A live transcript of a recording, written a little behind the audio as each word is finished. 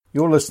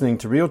You're listening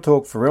to Real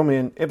Talk for Real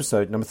Men,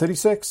 episode number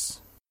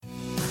 36.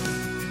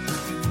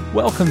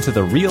 Welcome to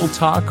the Real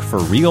Talk for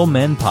Real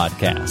Men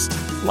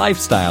podcast.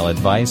 Lifestyle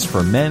advice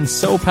for men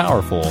so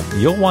powerful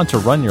you'll want to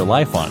run your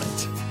life on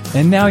it.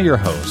 And now your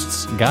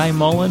hosts, Guy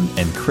Mullen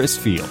and Chris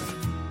Field.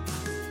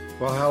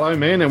 Well, hello,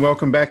 men, and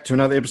welcome back to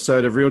another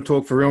episode of Real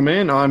Talk for Real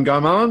Men. I'm Guy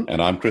Mullen.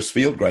 And I'm Chris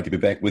Field. Great to be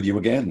back with you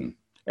again.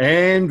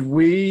 And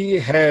we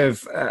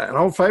have an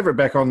old favourite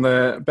back on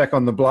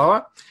the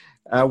blower.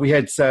 We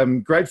had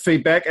some great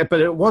feedback,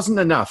 but it wasn't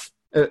enough.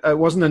 It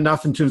wasn't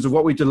enough in terms of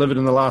what we delivered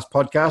in the last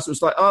podcast. It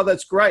was like, oh,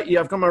 that's great. Yeah,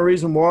 I've got my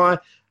reason why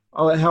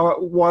I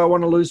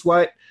want to lose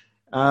weight,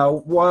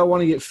 why I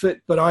want to get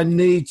fit. But I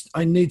need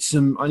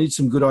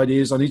some good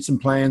ideas. I need some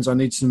plans. I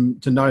need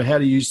to know how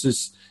to use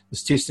this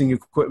testing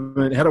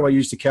equipment. How do I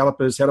use the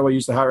calipers? How do I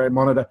use the heart rate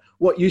monitor?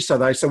 What use are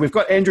they? So we've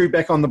got Andrew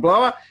back on the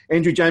blower.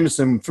 Andrew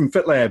Jameson from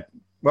FitLab.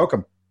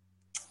 Welcome.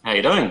 How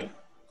you doing?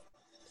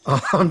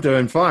 I'm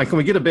doing fine. Can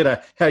we get a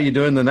better how you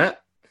doing than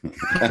that?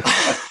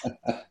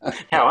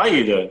 How are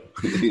you doing?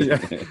 Yeah,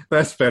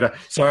 that's better.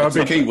 Sorry,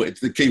 it's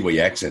the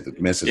Kiwi accent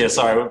that messes. Yeah,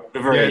 sorry,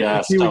 we're very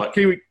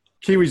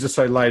Kiwis are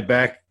so laid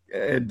back,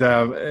 and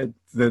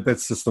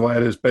that's just the way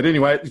it is. But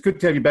anyway, it's good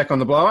to have you back on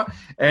the blower,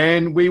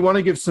 and we want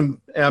to give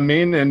our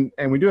men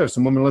and we do have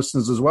some women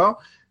listeners as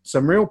well,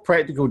 some real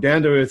practical,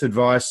 down to earth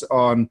advice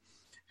on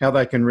how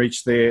they can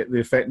reach their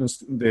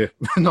fitness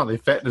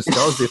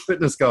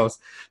goals.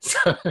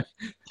 So,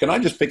 can I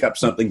just pick up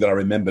something that I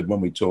remembered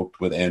when we talked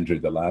with Andrew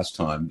the last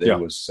time? There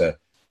was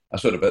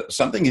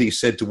something he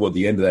said toward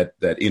the end of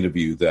that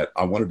interview that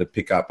I wanted to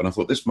pick up, and I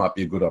thought this might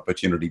be a good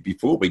opportunity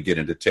before we get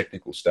into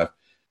technical stuff.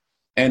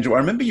 Andrew, I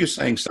remember you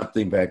saying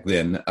something back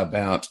then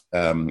about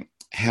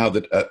how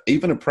that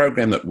even a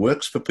program that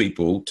works for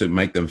people to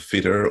make them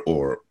fitter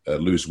or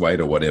lose weight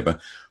or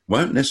whatever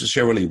won't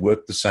necessarily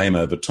work the same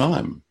over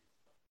time.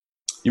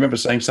 You remember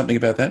saying something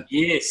about that?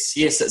 Yes.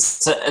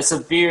 It's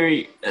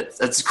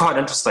quite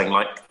interesting.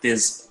 Like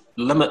there's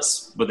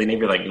limits within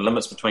everything,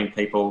 limits between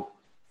people,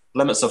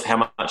 limits of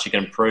how much you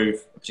can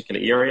improve a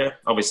particular area.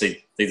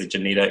 Obviously, these are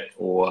genetic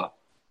or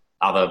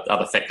other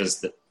factors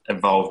that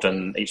involved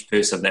in each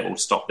person that will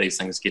stop these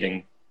things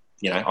getting,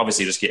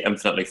 obviously just get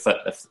infinitely fit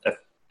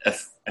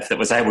if it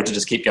was able to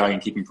just keep going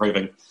and keep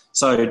improving.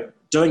 So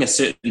doing a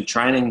certain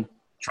training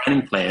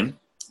plan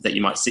that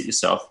you might set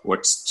yourself, or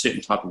a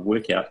certain type of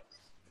workout,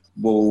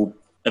 will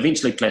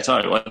eventually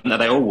plateau.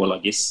 They all will, I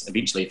guess,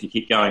 eventually if you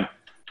keep going.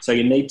 So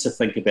you need to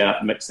think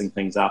about mixing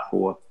things up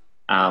or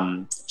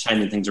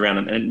changing things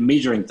around and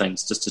measuring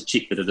things just to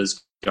check that it is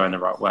going the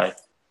right way.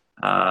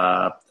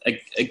 A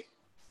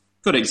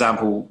good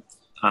example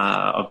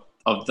of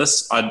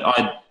this,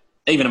 I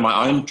even in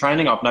my own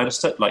training, I've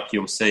noticed it. Like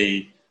you'll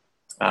see,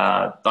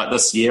 like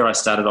this year I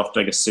started off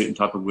doing a certain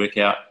type of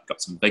workout,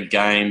 got some big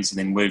gains, and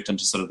then moved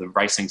into sort of the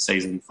racing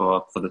season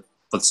for the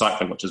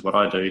cycling, which is what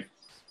I do.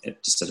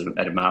 Just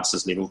at a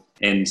master's level,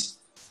 and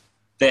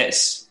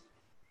that's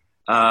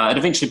it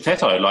eventually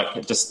plateaued. Like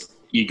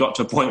you got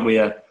to a point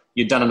where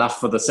you'd done enough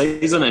for the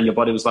season, and your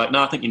body was like,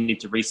 "No, I think you need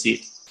to reset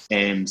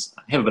and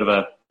have a bit of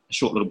a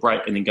short little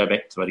break, and then go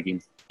back to it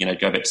again.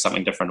 Go back to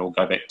something different, or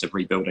go back to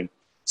rebuilding."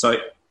 So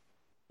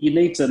you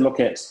need to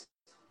look at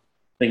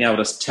being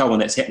able to tell when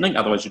that's happening.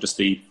 Otherwise, you'll just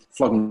be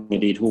flogging a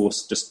dead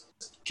horse, just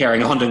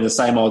carrying on doing the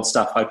same old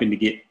stuff, hoping to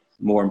get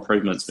more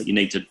improvements. But you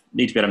need to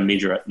be able to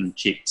measure it and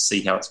check to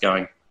see how it's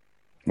going.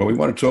 Well, we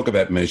want to talk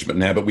about measurement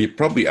now, but we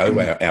probably owe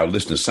our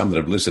listeners, some that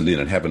have listened in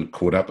and haven't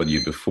caught up with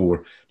you before.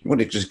 Do you want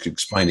to just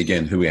explain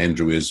again who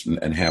Andrew is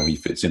and how he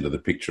fits into the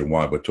picture and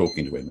why we're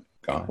talking to him,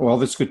 Guy? Well,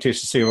 that's a good test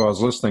to see if I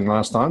was listening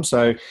last time.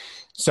 So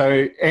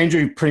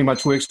Andrew pretty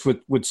much works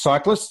with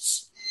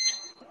cyclists.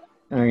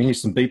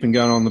 Here's some beeping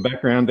going on in the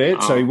background there.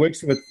 So he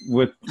works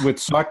with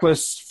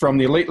cyclists from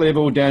the elite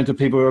level down to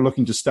people who are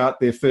looking to start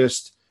their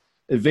first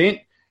event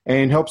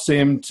and helps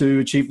them to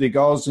achieve their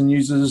goals and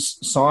uses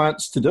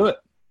science to do it.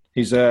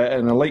 He's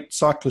an elite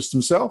cyclist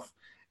himself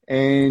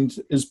and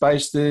is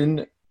based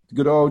in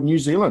good old New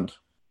Zealand.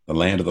 The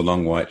land of the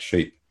long white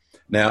sheep.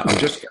 Now, I'm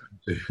just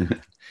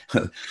going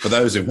to, for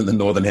those who are in the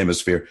Northern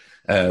Hemisphere,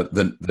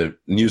 the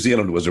New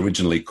Zealand was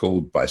originally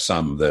called by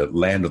some the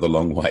land of the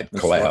long white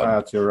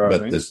cloud. Aotearoa,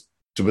 but there's,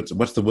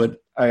 what's the word?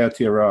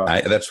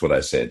 Aotearoa. That's what I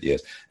said,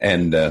 yes.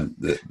 And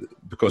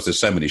because there's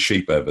so many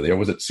sheep over there,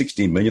 was it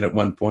 60 million at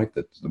one point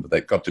that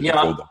they got to be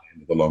called the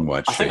land of the long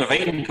white sheep? I think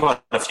we've even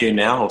got a few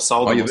now, or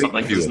sold them or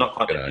something. It's not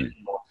quite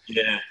anymore.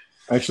 Yeah.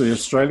 Actually,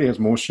 Australia has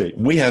more sheep.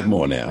 We have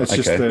more now. It's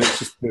just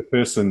the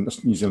person.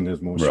 New Zealand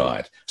has more sheep.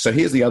 Right. So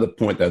here's the other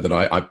point, though, that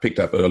I picked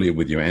up earlier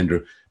with you,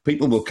 Andrew.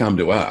 People will come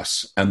to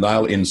us and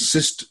they'll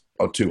insist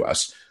to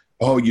us,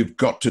 oh, you've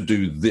got to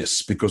do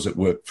this because it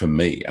worked for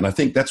me. And I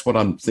think that's what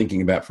I'm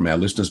thinking about from our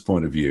listeners'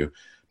 point of view,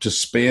 to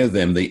spare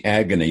them the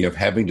agony of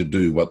having to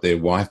do what their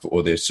wife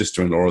or their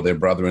sister-in-law or their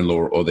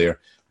brother-in-law or their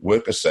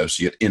work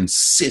associate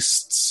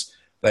insists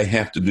they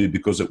have to do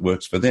because it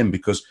works for them.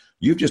 Because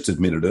you've just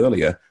admitted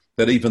earlier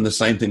that even the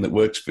same thing that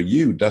works for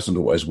you doesn't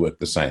always work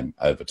the same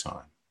over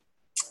time.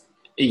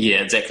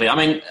 Yeah, exactly. I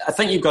mean, I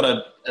think you've got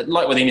to,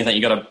 like with anything,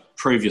 you've got to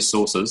prove your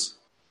sources.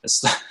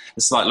 It's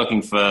like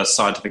looking for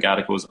scientific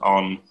articles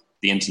on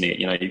the internet.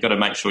 You've got to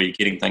make sure you're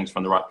getting things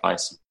from the right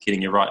place,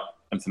 getting your right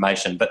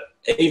information. But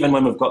even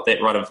when we've got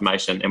that right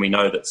information and we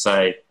know that,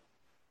 say,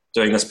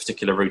 doing this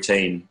particular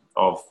routine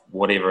of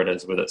whatever it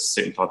is, whether it's a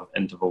certain type of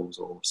intervals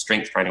or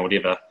strength training or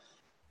whatever,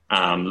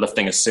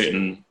 lifting a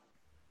certain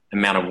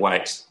amount of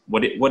weight,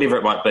 whatever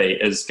it might be,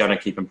 is going to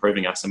keep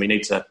improving us. And we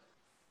need to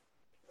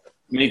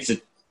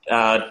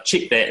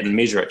check that and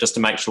measure it just to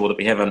make sure that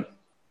we haven't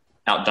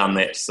outdone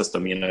that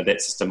system.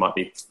 That system might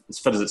be as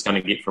fit as it's going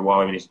to get for a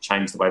while. We need to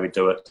change the way we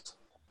do it.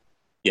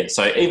 Yeah,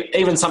 so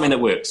even something that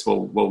works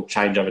will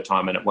change over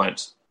time, and it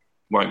won't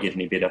get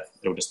any better.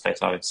 It'll just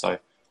plateau. So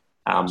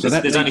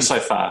there's only so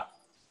far.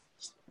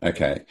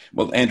 Okay.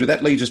 Well, Andrew,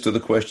 that leads us to the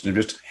question of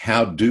just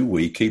how do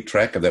we keep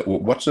track of that?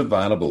 What's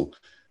available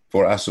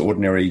for us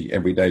ordinary,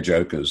 everyday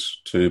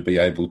jokers to be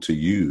able to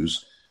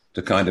use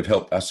to kind of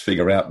help us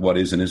figure out what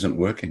is and isn't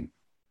working?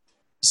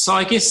 So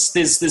I guess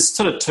there's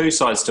sort of two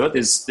sides to it.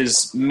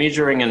 There's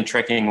measuring and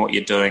tracking what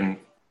you're doing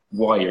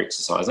while you're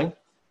exercising,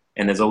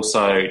 and there's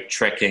also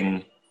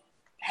tracking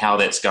how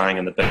that's going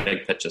in the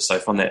big picture. So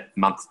from that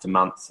month to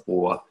month,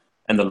 or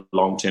in the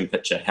long-term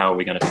picture, how are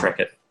we going to track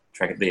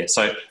it there?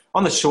 So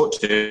on the short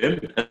term,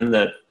 in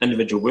the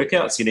individual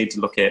workouts, you need to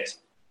look at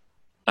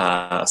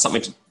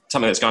something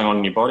that's going on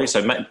in your body.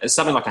 So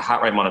something like a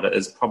heart rate monitor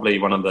is probably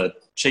one of the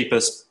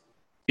cheapest,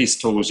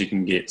 best tools you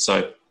can get.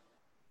 So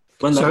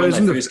sorry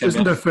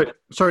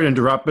to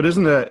interrupt, but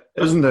isn't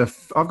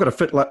I've got a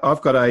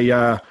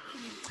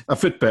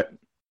Fitbit,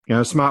 a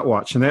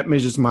smartwatch, and that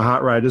measures my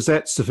heart rate. Is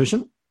that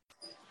sufficient?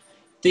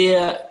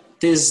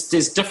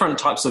 There's different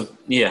types of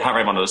heart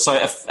rate monitors. So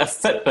a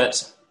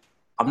Fitbit,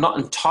 I'm not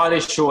entirely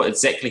sure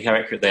exactly how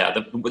accurate they are.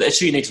 The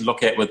issue you need to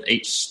look at with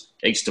each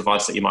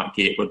device that you might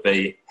get would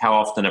be how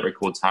often it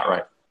records heart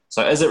rate.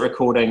 So is it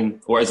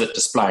recording or is it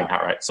displaying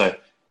heart rate? So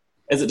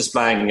is it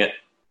displaying it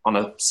on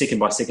a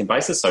second-by-second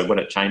basis? So when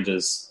it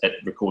changes,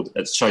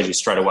 it shows you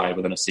straight away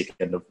within a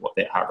second of what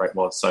that heart rate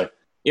was. So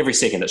every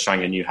second it's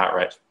showing a new heart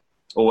rate.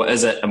 Or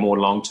is it a more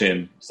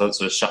long-term, so it's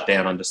sort of shut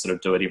down and just sort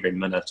of do it every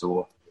minute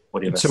or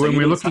whatever? So when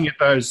we're looking at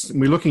those,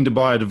 we're looking to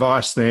buy a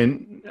device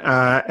then,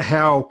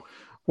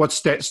 what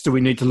stats do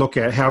we need to look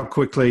at? How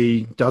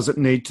quickly does it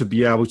need to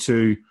be able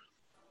to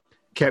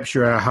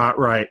capture our heart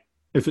rate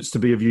if it's to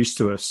be of use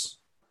to us?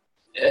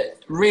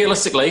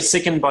 Realistically,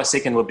 second by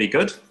second would be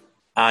good.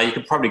 You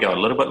could probably go a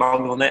little bit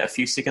longer than that, a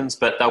few seconds,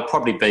 but they'll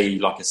probably be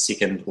like a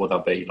second, or they'll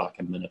be like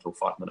a minute or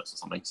 5 minutes or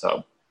something.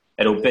 So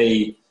it'll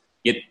be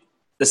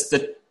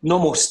the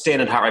normal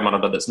standard heart rate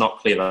monitor that's not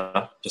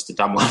clever, just a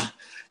dumb one,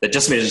 that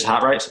just measures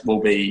heart rate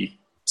will be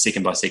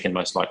second by second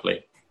most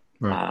likely.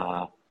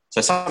 Right. So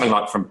something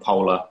like from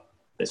Polar,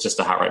 it's just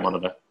a heart rate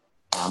monitor.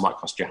 Might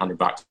cost you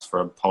 $100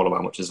 for a Polar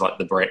one, which is like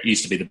the brand,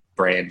 used to be the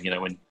brand,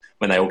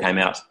 when they all came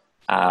out.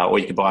 Or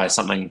you could buy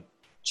something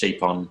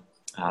cheap on,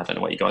 I don't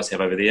know what you guys have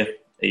over there,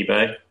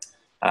 eBay,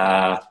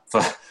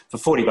 for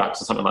 $40 or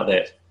something like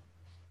that.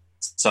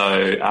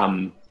 So,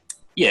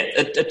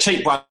 a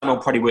cheap one will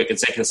probably work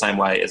exactly the same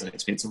way as an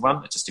expensive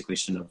one. It's just a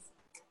question of,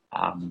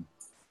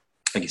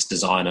 I guess,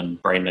 design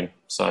and branding.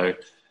 So,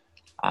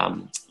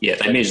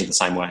 they measure the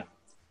same way.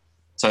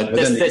 So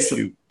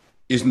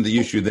isn't the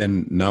issue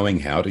then knowing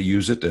how to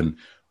use it and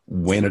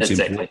when it's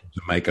exactly important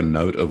to make a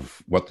note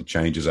of what the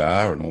changes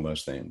are and all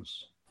those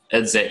things?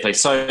 Exactly.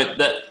 So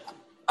the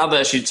other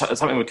issue,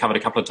 something we've covered a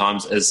couple of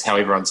times, is how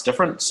everyone's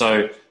different.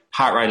 So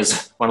heart rate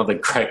is one of the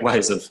great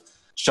ways of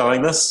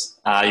showing this.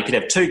 You could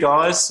have two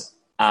guys,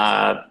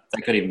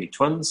 they could even be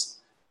twins,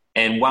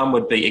 and one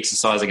would be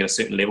exercising at a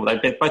certain level.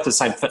 They'd be both the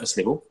same fitness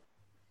level,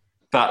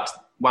 but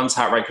one's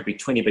heart rate could be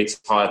 20 beats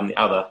higher than the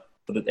other.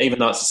 But even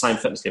though it's the same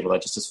fitness level,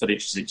 they're just as fit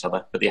as each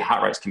other, but their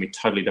heart rates can be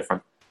totally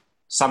different.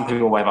 Some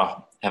people have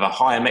a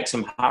higher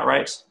maximum heart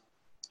rate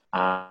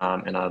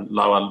and a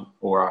lower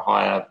or a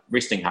higher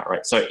resting heart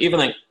rate. So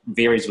everything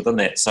varies within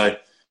that. So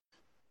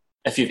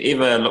if you've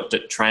ever looked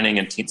at training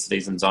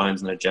intensities and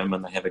zones in a gym,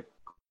 and they have a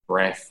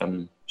graph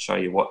and show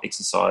you what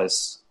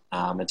exercise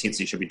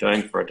intensity you should be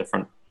doing for a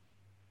different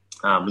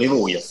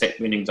level, or your fat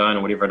burning zone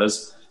or whatever it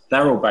is,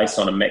 they're all based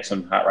on a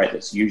maximum heart rate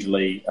that's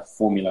usually a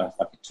formula,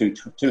 like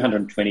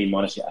 220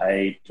 minus your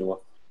age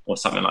or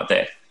something like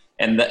that.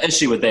 And the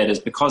issue with that is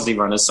because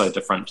everyone is so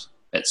different,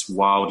 it's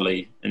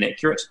wildly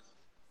inaccurate.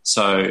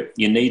 So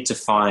you need to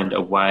find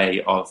a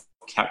way of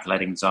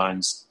calculating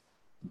zones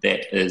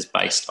that is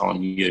based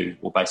on you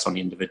or based on the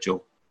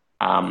individual.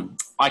 I'll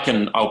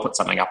put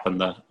something up in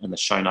the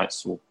show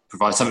notes. We'll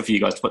provide something for you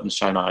guys to put in the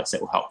show notes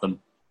that will help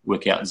them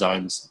work out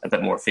zones a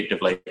bit more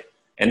effectively.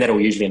 And that'll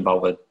usually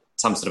involve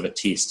some sort of a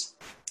test,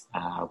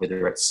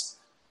 whether it's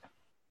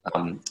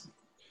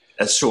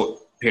a short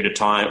period of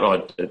time,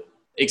 or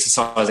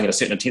exercising at a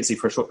certain intensity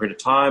for a short period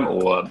of time,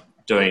 or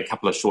doing a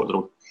couple of short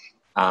little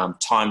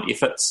timed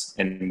efforts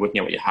and working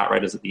out what your heart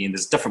rate is at the end.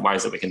 There's different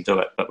ways that we can do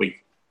it, but we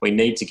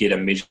need to get a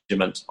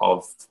measurement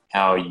of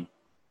how an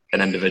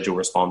individual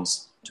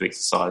responds to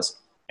exercise,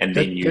 and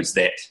then use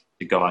that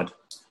to guide.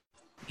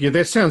 Yeah,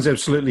 that sounds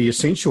absolutely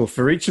essential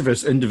for each of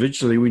us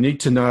individually. We need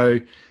to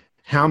know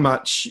how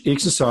much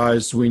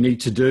exercise we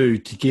need to do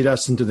to get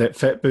us into that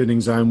fat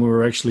burning zone where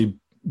we're actually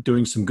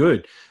doing some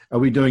good. Are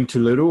we doing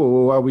too little,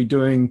 or are we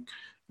doing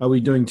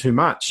too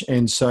much?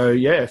 And so,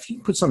 yeah, if you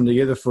put something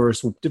together for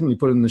us, we'll definitely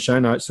put it in the show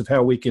notes of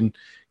how we can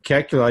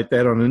calculate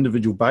that on an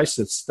individual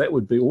basis. That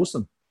would be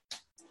awesome.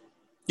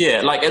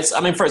 Yeah, like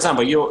for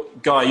example, you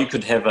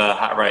could have a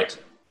heart rate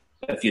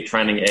if you're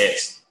training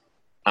at,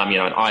 an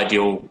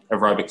ideal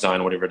aerobic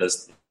zone or whatever it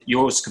is.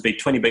 Yours could be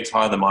 20 beats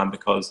higher than mine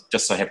because it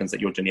just so happens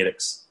that your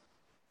genetics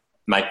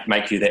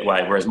make you that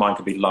way, whereas mine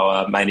could be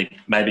lower, maybe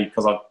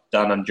because I've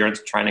done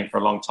endurance training for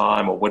a long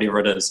time or whatever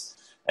it is.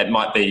 It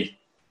might be,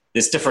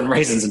 there's different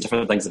reasons and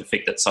different things that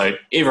affect it. So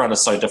everyone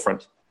is so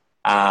different.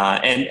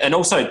 And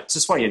also,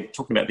 just while you're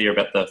talking about there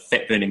about the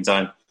fat burning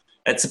zone,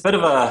 it's a bit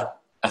of a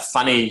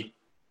funny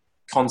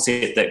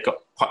concept that got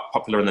quite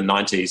popular in the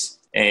 90s,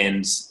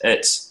 and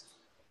it's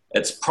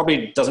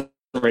probably doesn't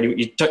really,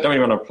 you don't really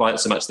want to apply it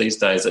so much these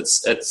days.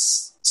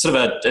 It's sort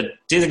of a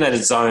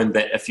designated zone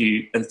that if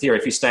you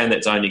stay in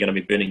that zone, you're going to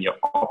be burning your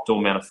optimal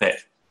amount of fat.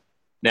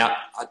 Now,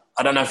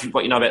 I don't know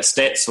what you know about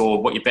stats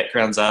or what your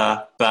backgrounds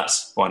are, but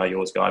I know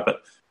yours, Guy,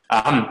 but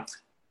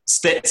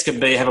stats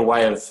can have a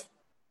way of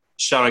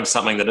showing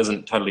something that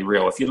isn't totally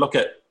real. If you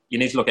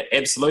need to look at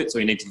absolutes, or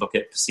you need to look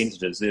at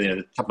percentages. There's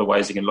a couple of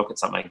ways you can look at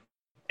something.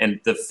 And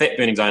the fat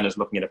burning zone is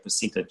looking at a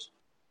percentage.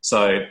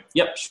 So,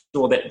 yep,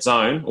 sure, that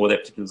zone or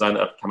that particular zone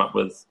that I've come up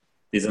with,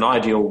 there's an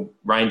ideal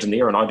range in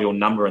there, an ideal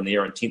number in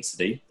there,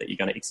 intensity that you're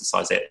going to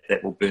exercise at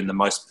that will burn the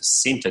most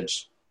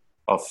percentage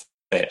of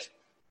fat.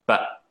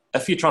 But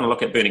if you're trying to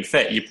look at burning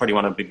fat, you probably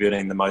want to be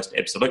burning the most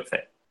absolute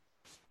fat.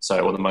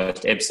 Or the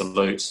most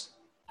absolute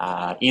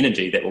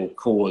energy that will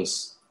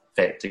cause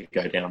fat to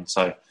go down.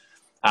 So,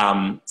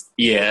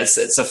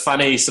 it's a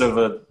funny sort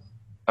of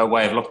a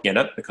way of looking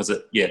at it, because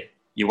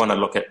you want to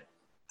look at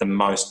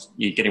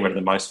you're getting rid of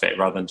the most fat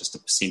rather than just a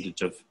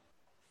percentage of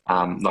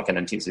like an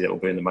intensity that will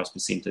burn the most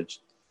percentage.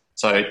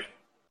 So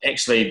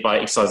actually, by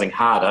exercising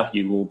harder,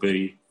 you will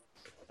be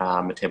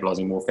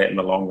metabolizing more fat in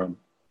the long run.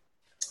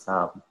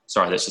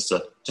 Sorry, that's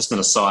just an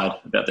aside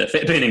about that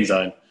fat burning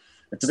zone.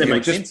 Does that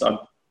make sense?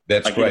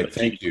 That's great.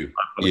 Thank you.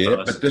 Yeah,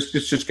 but let's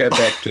just go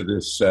back to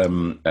this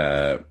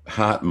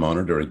heart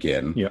monitor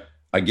again. Yeah.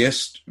 I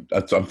guess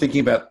I'm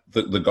thinking about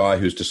the guy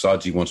who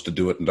decides he wants to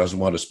do it and doesn't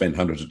want to spend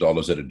hundreds of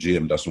dollars at a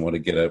gym, doesn't want to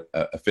get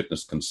a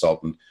fitness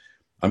consultant.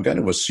 I'm going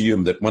to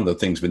assume that one of the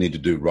things we need to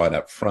do right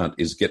up front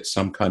is get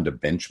some kind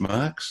of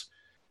benchmarks,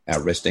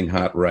 our resting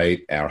heart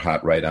rate, our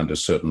heart rate under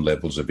certain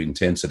levels of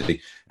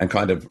intensity, and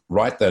kind of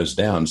write those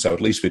down so at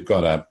least we've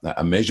got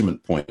a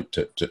measurement point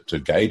to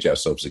gauge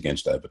ourselves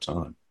against over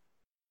time.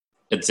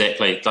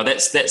 Exactly. So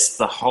that's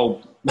the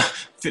whole,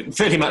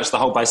 fairly much the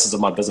whole basis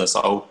of my business.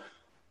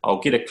 I'll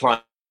get a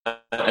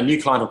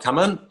new client will come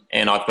in,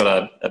 and I've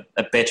got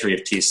a battery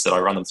of tests that I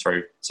run them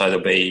through.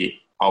 So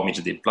I'll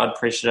measure their blood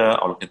pressure,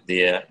 I'll look at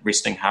their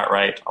resting heart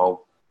rate,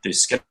 I'll do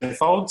skin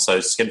fold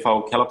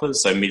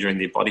calipers, so measuring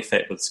their body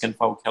fat with skin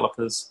fold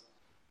calipers.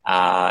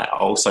 I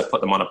also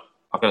put them on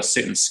I've got a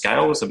certain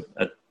scales,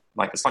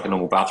 it's like a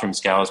normal bathroom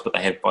scales, but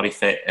they have body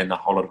fat and a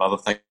whole lot of other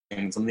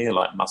things in there,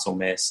 like muscle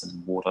mass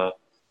and water.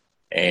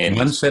 And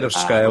one set of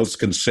scales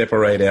can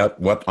separate out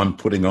what I'm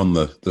putting on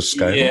the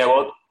scale. Yeah,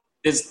 well,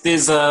 it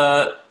uses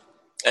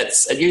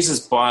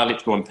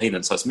bioelectrical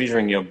impedance, so it's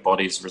measuring your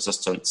body's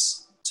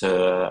resistance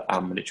to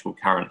electrical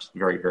current,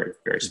 very, very,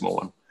 very small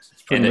one.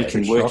 And it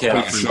can work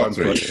out. Don't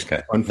try this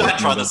at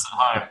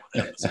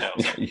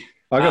home.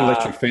 I got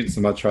electric fence,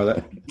 I might try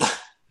that.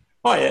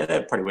 Oh yeah,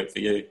 that'd probably work for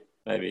you.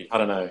 Maybe, I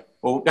don't know.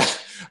 Well, let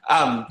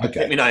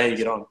me know how you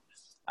get on.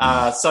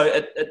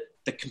 So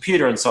the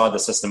computer inside the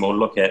system will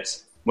look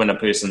at when a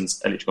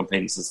person's electrical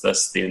impedance is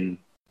this, then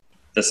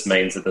this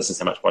means that this is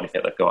how much body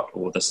fat they've got,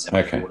 or this is how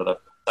much water they've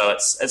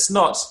got. So it's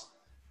not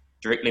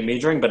directly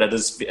measuring, but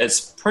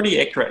it's pretty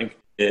accurate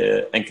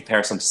in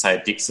comparison to, say, a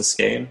DEXA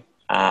scan,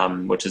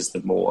 which is the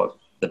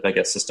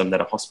bigger system that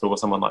a hospital or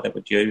someone like that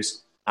would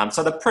use.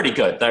 So they're pretty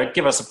good. They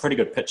give us a pretty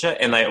good picture,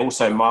 and they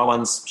also, my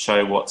ones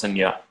show what's in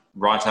your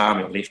right arm,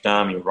 your left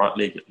arm, your right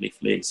leg, your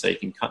left leg, so you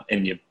can cut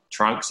in your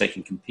trunk, so you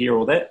can compare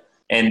all that.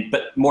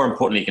 But more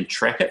importantly, you can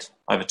track it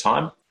over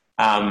time.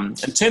 In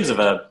terms of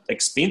an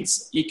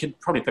expense, you could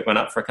probably pick one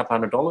up for a couple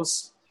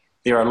 $100.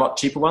 There are a lot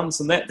cheaper ones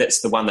than that.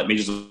 That's the one that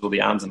measures all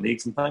the arms and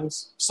legs and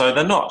things. So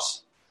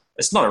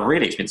it's not a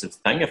really expensive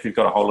thing. If you've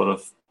got a whole lot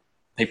of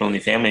people in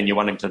your family and you're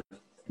wanting to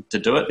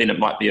do it, then it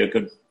might be a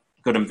good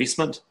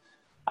investment.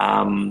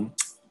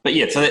 But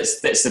yeah, so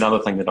that's another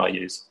thing that I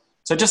use.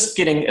 So just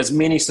getting as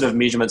many sort of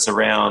measurements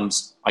around,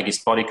 I guess,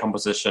 body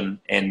composition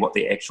and what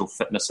the actual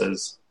fitness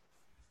is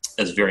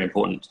very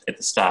important at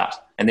the start.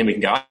 And then we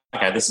can go,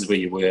 okay, this is where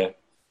you were.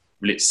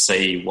 Let's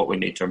see what we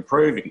need to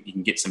improve. You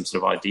can get some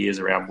sort of ideas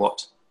around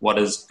what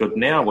is good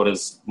now, what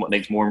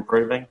needs more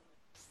improving,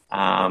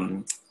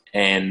 and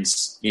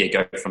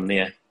go from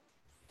there.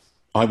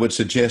 I would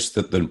suggest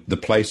that the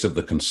place of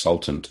the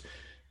consultant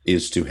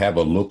is to have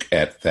a look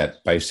at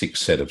that basic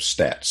set of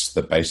stats,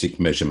 the basic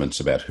measurements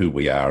about who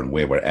we are and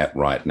where we're at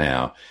right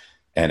now,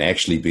 and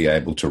actually be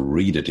able to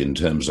read it in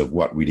terms of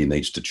what really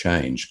needs to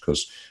change.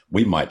 Because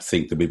we might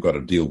think that we've got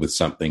to deal with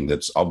something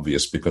that's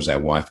obvious because our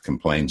wife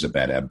complains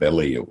about our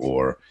belly,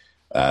 or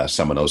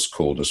someone else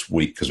called us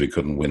weak because we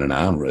couldn't win an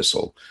arm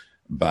wrestle.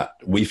 But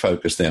we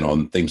focus then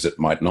on things that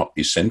might not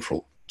be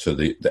central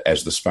to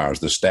as far as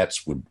the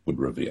stats would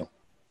reveal.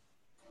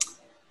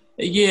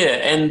 Yeah,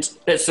 and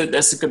that's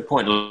a good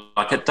point.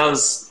 Like, it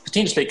does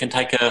potentially, it can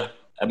take a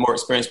more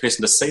experienced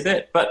person to see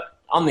that, but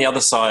on the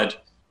other side,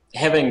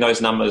 having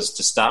those numbers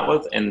to start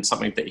with and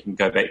something that you can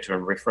go back to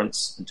and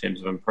reference in terms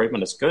of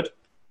improvement is good.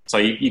 So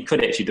you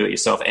could actually do it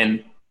yourself,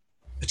 and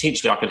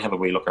potentially I could have a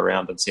wee look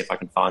around and see if I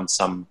can find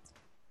some,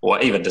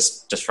 or even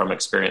just from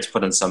experience,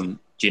 put in some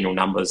general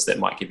numbers that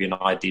might give you an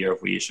idea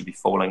of where you should be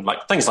falling.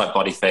 Like things like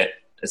body fat,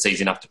 it's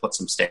easy enough to put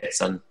some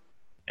stats in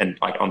and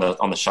like on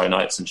the show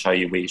notes and show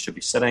you where you should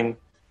be sitting,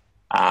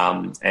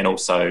 and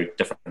also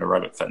different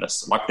aerobic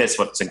fitness. Like that's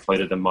what's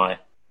included in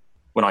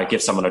when I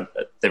give someone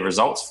the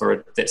results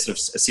for that sort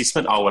of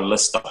assessment, I will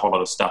list a whole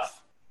lot of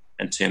stuff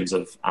in terms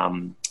of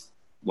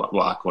what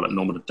I call it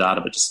normative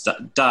data, but just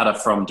data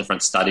from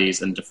different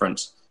studies and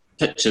different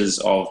pictures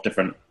of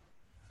different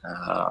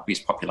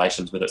obese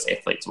populations, whether it's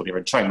athletes or whatever,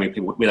 and showing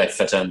where they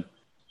fit in,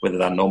 whether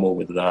they're normal,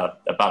 whether they're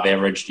above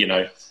average,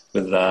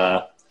 whether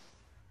they're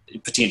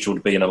potential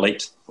to be an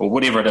elite or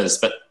whatever it is.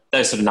 But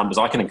those sort of numbers,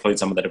 I can include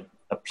some that are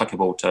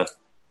applicable to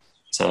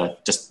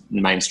just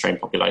mainstream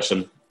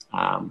population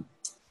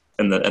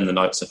in the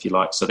notes, if you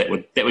like. So that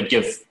would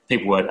give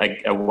people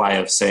a way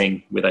of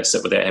seeing where they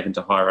sit without having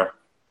to hire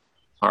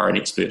an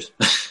expert.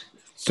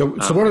 So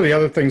what are the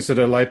other things that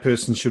a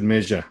layperson should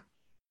measure?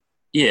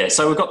 Yeah,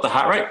 so we've got the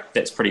heart rate.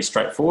 That's pretty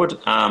straightforward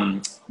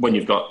when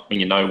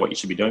you know what you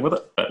should be doing with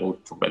it, but we'll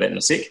talk about that in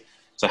a sec.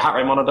 So heart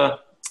rate monitor,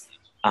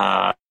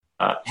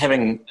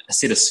 having a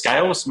set of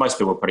scales. Most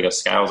people probably got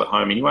scales at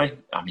home anyway.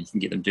 You can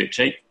get them dirt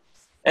cheap.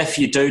 If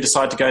you do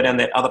decide to go down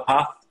that other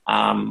path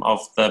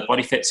of the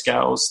body fat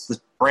scales,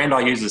 the brand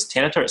I use is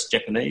Tanita. It's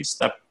Japanese.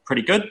 They're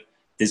pretty good.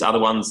 There's other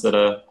ones that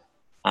are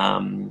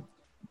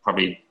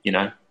probably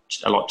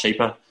a lot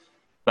cheaper,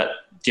 but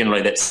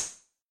generally that's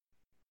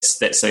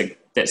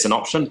an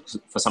option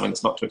for something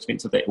that's not too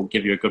expensive. That will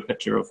give you a good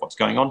picture of what's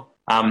going on.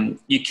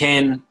 You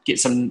can get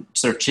some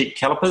sort of cheap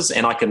calipers,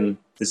 and I've got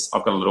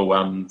a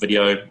little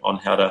video on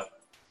how to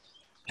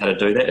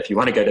do that if you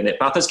want to go down that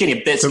path. So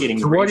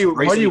why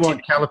do you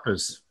want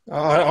calipers?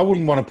 I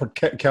wouldn't want to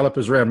put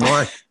calipers around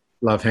my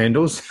love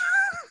handles.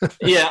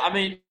 Yeah,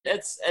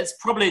 that's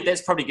probably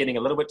getting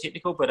a little bit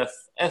technical, but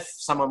if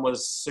someone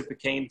was super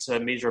keen to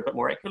measure a bit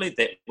more accurately,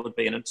 that would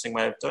be an interesting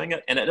way of doing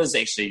it. And it is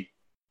actually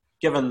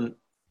seeing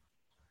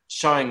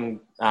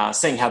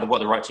what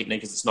the right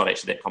technique is. It's not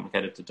actually that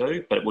complicated to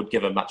do, but it would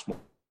give a much more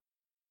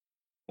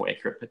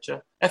accurate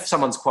picture. If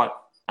someone's quite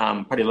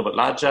probably a little bit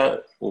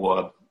larger,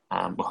 or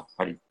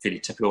probably fairly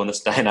typical in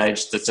this day and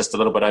age, that's just a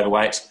little bit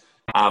overweight,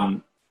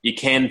 you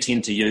can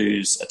tend to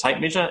use a tape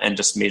measure and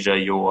just measure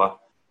your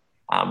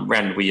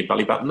round where your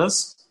belly button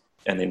is,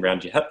 and then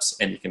round your hips,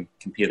 and you can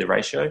compare the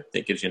ratio.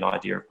 That gives you an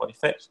idea of body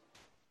fat.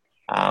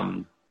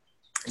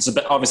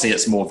 Obviously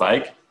it's more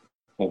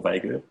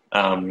vaguer.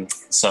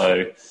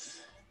 So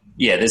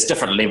yeah, there's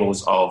different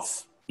levels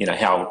of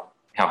how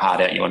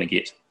hard out you want to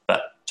get,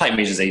 but tape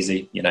measure's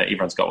easy.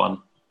 Everyone's got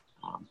one.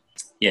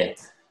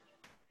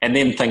 And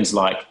then things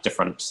like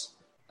different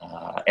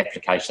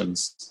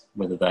applications,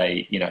 whether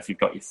they, if you've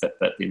got your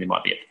Fitbit, then there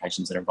might be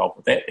applications that are involved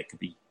with that could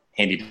be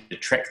handy to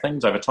track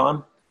things over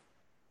time,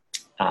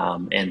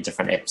 and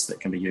different apps that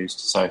can be used.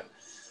 So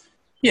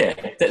yeah,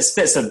 that's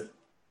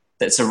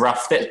a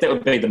rough, that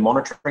would be the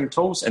monitoring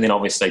tools, and then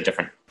obviously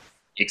different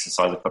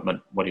exercise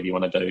equipment, whatever you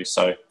want to do.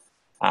 So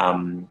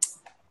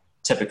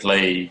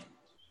typically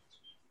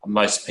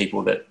most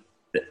people that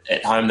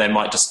at home, they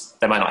might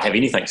not have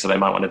anything, so they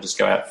might want to just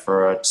go out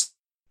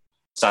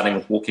starting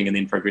with walking and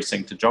then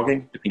progressing to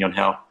jogging, depending on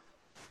how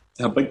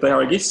big they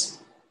are, I guess.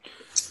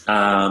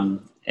 Or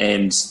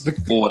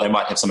they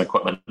might have some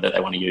equipment that they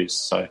want to use.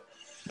 So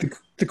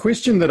the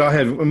question that I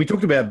had when we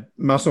talked about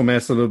muscle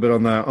mass a little bit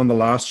on the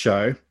last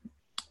show,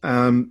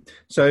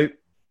 so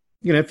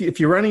if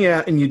you're running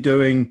out and you're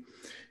doing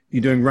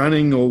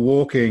running or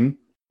walking,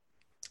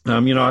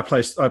 I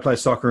play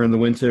soccer in the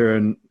winter,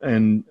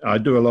 and I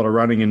do a lot of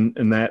running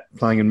in that,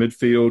 playing in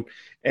midfield,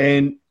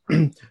 and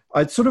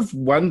I sort of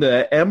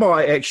wonder, am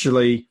I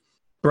actually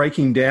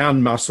breaking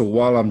down muscle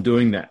while I'm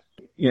doing that?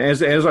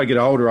 As I get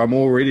older, I'm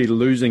already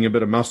losing a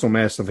bit of muscle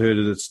mass. I've heard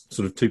it's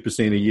sort of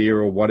 2% a year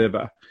or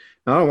whatever.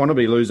 I don't want to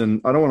be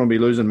losing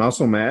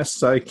muscle mass.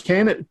 So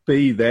can it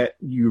be that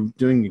you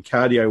doing the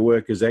cardio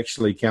work is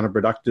actually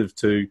counterproductive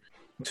to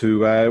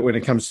when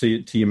it comes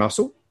to your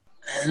muscle?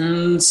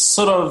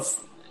 Sort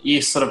of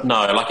yes, sort of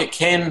no. Like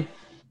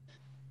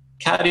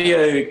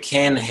cardio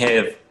can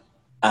have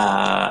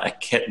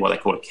what they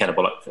call a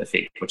catabolic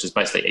effect, which is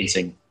basically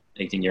eating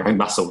your own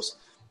muscles,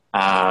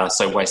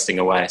 so wasting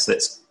away. So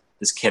that's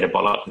this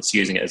catabolic. It's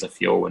using it as a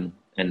fuel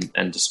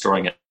and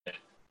destroying it.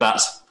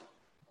 But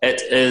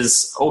it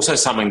is also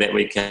something that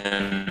we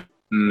can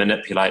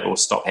manipulate or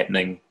stop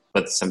happening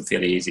with some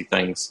fairly easy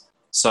things.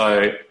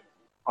 So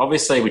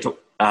obviously we took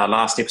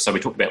last episode we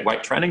talked about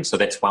weight training, so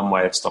that's one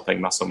way of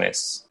stopping muscle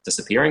mass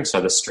disappearing.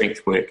 So the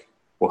strength work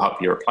will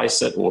help you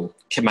replace it or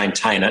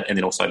maintain it and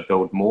then also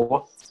build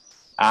more.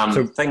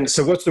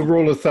 So what's the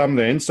rule of thumb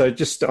then? So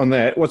just on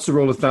that, what's the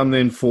rule of thumb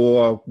then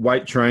for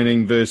weight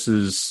training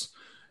versus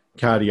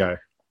cardio?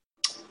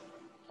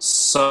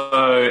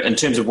 So in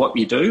terms of what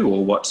you do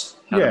or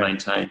how to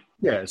maintain?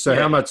 Yeah. So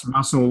how much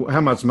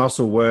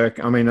muscle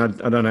work? I mean, I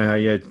don't know how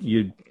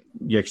you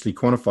actually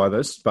quantify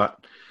this, but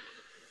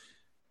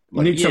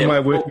you need some way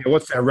of working.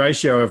 What's our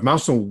ratio of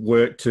muscle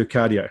work to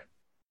cardio?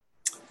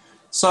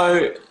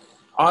 So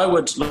I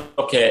would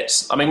look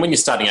at, I mean, when you're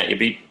starting out,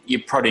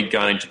 you're probably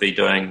going to be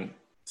doing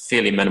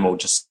fairly minimal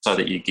just so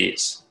that you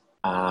get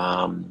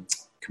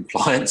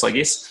compliance, I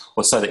guess,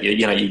 or so that you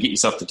get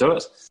yourself to do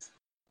it.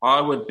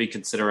 I would be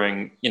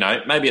considering,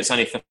 maybe it's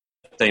only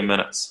 15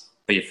 minutes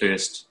for your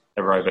first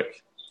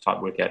aerobic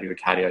type workout, your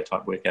cardio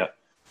type workout.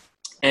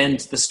 And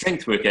the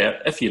strength workout,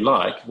 if you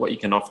like, what you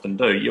can often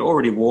do, you're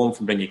already warm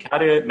from doing your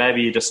cardio.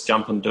 Maybe you just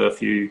jump and do a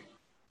few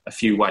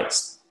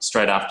weights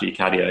straight after your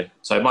cardio.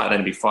 So it might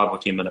only be 5 or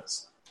 10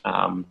 minutes,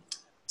 something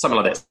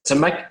like that. So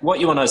what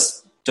you want to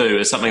do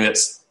is something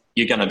that's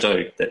you're going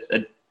to do.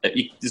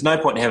 There's no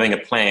point in having a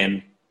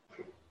plan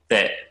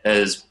that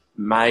is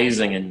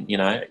amazing and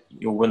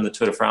you'll win the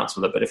Tour de France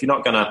with it. But if you're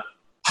not going to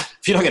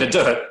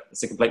do it,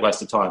 it's a complete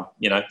waste of time.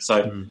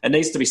 So it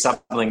needs to be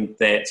something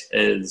that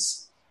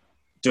is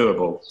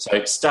doable.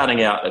 So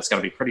starting out, it's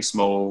going to be pretty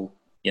small.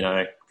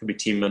 Could be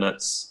 10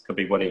 minutes, could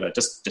be whatever,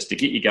 just to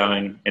get you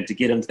going and to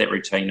get into that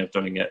routine of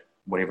doing it,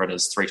 whatever it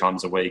is, 3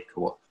 times a week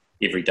or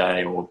every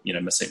day, or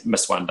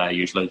miss one day,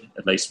 usually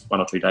at least 1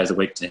 or 2 days a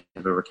week to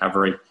have a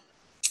recovery.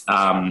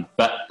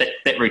 But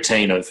that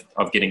routine of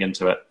getting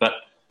into it. But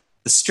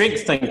the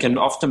strength thing can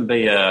often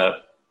be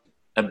a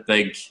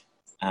big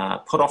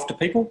put off to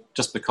people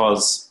just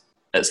because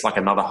it's like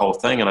another whole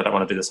thing and I don't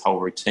want to do this whole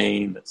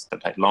routine that's going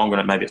to take longer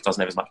and maybe it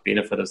doesn't have as much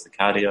benefit as the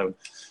cardio.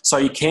 So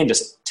you can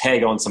just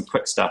tag on some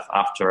quick stuff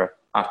after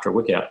a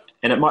workout.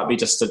 And it might be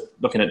just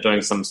looking at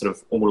doing some sort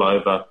of all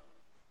over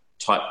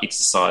type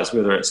exercise,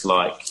 whether it's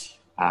like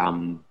a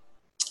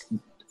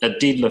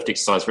deadlift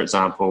exercise, for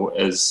example,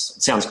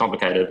 sounds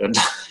complicated and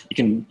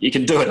you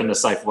can do it in a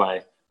safe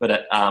way, but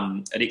it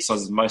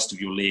exercises most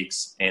of your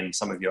legs and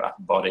some of your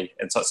upper body.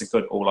 And so it's a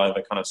good all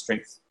over kind of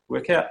strength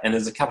workout. And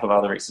there's a couple of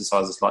other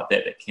exercises like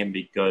that can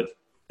be good.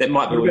 That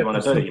might be what you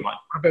want to do.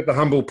 How about the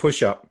humble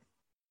push-up?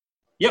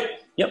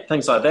 Yep,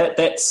 things like that.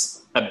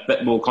 That's a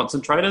bit more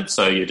concentrated.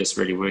 So you're just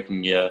really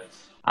working your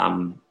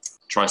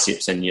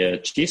triceps and your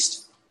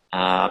chest.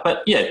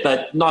 But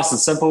nice and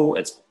simple.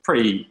 It's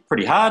pretty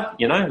hard,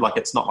 like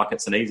it's not like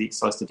it's an easy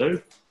exercise to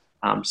do.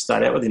 To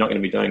start out with, you're not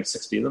going to be doing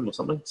 60 of them or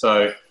something.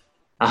 So,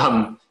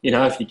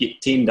 if you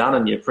get 10 done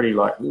and you're pretty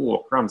like,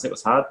 oh, crumbs, that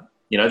was hard.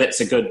 That's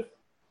a good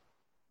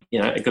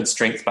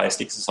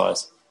strength-based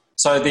exercise.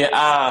 So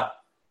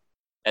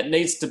it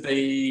needs to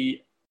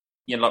be,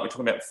 like we're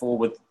talking about before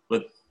with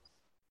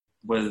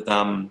we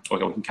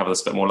can cover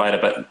this a bit more later,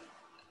 but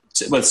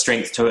with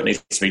strength too, it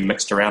needs to be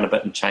mixed around a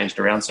bit and changed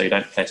around so you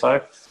don't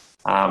plateau.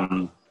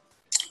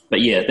 But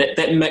yeah,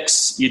 that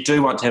mix, you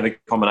do want to have a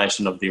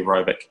combination of the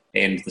aerobic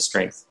and the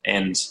strength.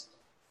 And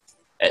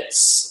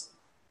it's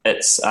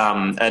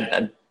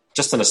and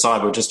just an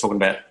aside, we were just talking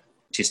about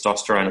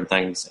testosterone and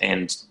things,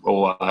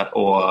 or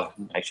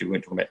actually we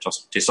weren't talking about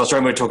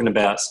testosterone, we were talking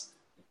about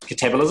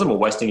catabolism or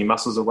wasting your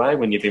muscles away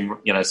when you've been,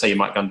 say you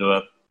might go into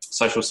a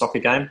social soccer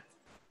game.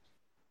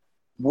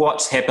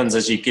 What happens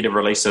is you get a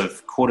release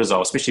of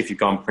cortisol, especially if you've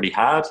gone pretty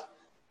hard.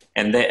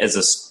 And that is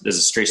a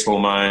stress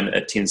hormone.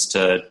 It tends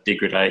to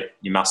degrade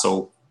your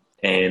muscle,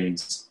 and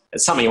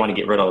it's something you want to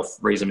get rid of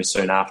reasonably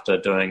soon after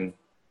doing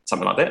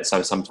something like that.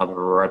 So some type of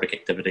aerobic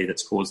activity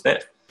that's caused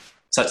that.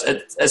 So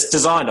it's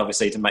designed,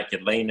 obviously, to make you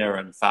leaner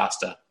and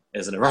faster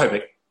as an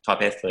aerobic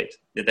type athlete.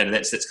 Then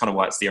that's kind of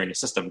why it's there in your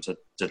system, to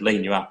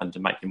lean you up and to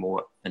make you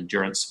more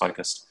endurance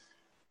focused.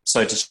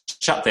 So to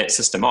shut that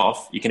system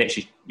off, you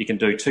can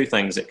do 2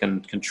 things that can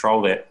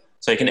control that.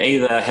 So you can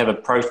either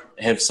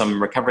have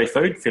some recovery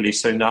food fairly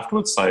soon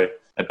afterwards, so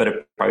a bit of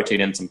protein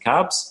and some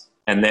carbs,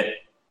 and that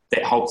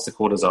halts the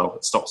cortisol,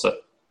 it stops it.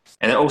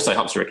 And it also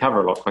helps you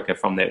recover a lot quicker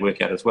from that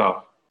workout as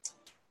well.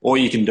 Or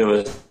you can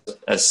do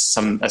a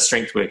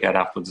strength workout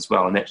afterwards as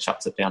well, and that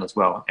shuts it down as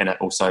well, and it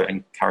also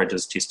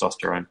encourages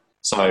testosterone.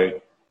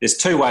 So there's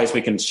 2 ways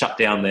we can shut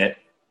down that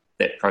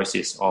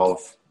process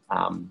of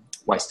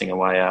wasting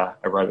away our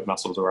aerobic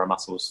muscles or our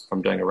muscles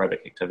from doing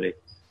aerobic activity.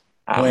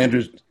 Well,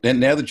 Andrew,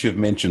 now that you've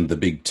mentioned the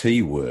big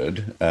T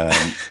word,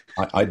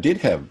 I did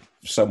have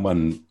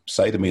someone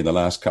say to me in the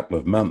last couple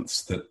of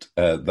months that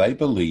they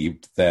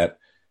believed that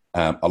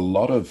a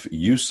lot of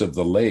use of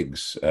the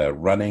legs,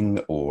 running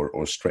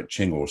or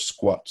stretching or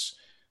squats,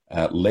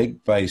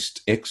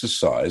 leg-based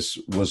exercise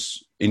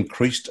was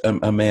increased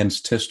a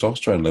man's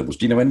testosterone levels.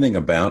 Do you know anything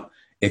about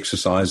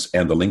exercise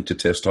and the link to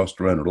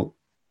testosterone at all?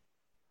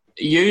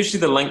 Usually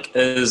the link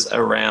is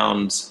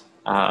around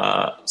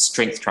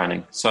strength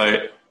training.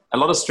 So a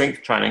lot of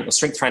strength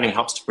training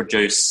helps to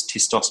produce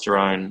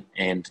testosterone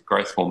and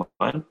growth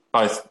hormone,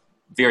 both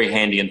very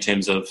handy in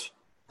terms of,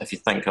 if you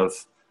think of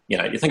a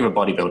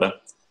bodybuilder,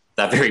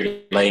 they're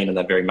very lean and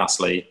they're very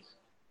muscly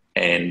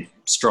and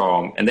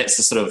strong, and that's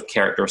the sort of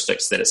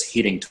characteristics that it's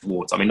heading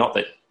towards. I mean, not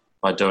that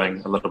by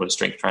doing a little bit of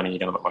strength training you're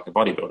going to look like a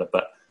bodybuilder,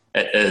 but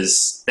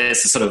that's the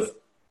sort of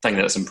thing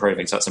that it's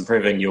improving. So it's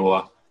improving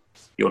your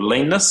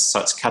leanness,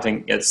 so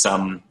it's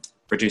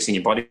reducing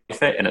your body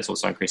fat, and it's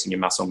also increasing your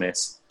muscle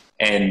mass.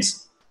 And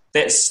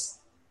it's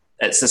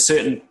a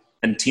certain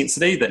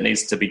intensity that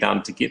needs to be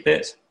done to get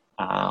that,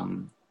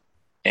 and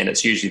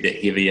it's usually the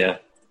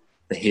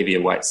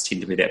heavier weights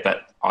tend to be that.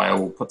 But I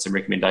will put some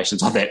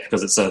recommendations on that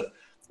because it's a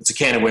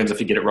can of worms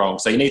if you get it wrong.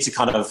 So you need to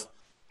kind of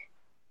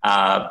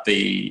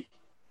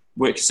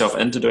work yourself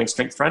into doing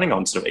strength training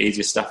on sort of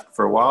easier stuff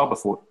for a while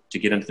before to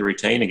get into the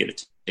routine and get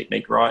the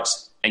technique right,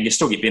 and you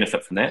still get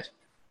benefit from that.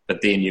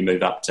 But then you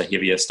move up to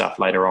heavier stuff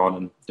later on,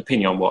 and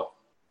depending on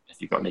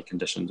if you've got any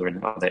conditions or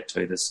anything like that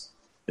too, there's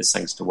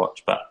things to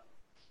watch. But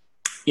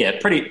yeah,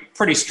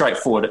 pretty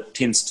straightforward. It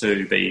tends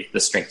to be the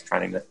strength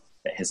training that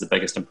has the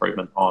biggest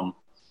improvement on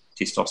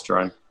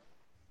testosterone.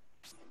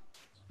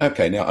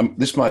 Okay, now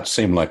this might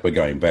seem like we're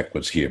going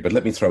backwards here, but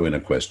let me throw in a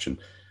question.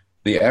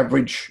 The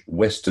average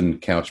Western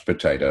couch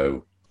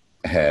potato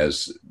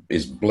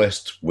is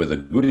blessed with a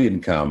good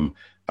income,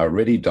 a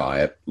ready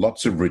diet,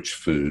 lots of rich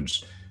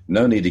foods,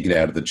 no need to get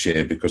out of the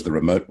chair because the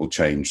remote will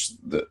change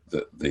the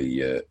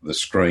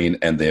screen,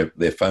 and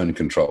their phone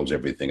controls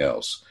everything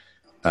else.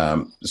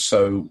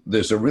 So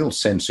there's a real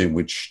sense in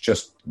which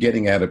just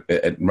getting out of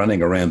bed,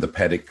 running around the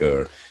paddock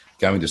or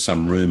going to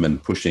some room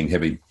and pushing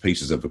heavy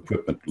pieces of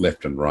equipment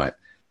left and right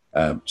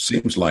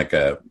seems like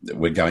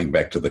we're going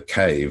back to the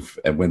cave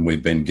when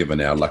we've been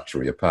given our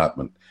luxury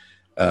apartment.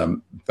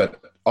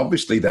 But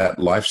obviously that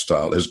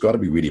lifestyle has got to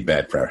be really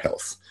bad for our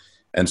health.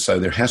 And so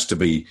there has to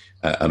be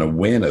an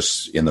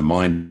awareness in the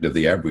mind of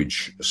the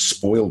average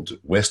spoiled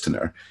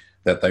Westerner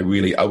that they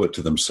really owe it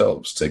to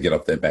themselves to get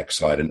off their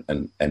backside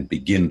and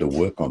begin to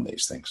work on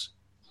these things.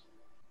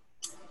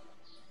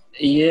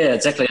 Yeah,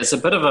 exactly. It's a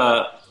bit of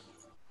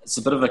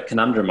a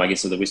conundrum, I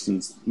guess, of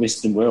the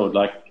Western world.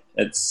 Like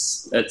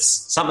it's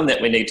something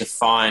that we need to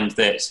find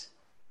that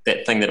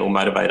thing that will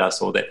motivate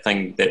us, or that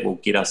thing that will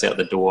get us out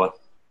the door.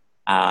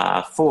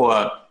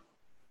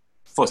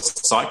 For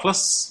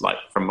cyclists, like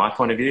from my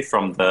point of view,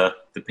 from the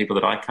people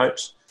that I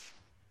coach,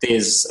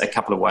 there's a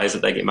couple of ways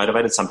that they get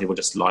motivated. Some people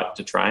just like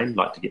to train,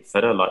 like to get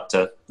fitter, like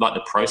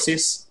the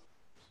process.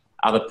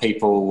 Other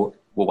people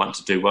will want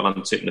to do well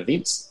in certain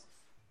events.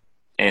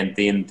 And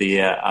then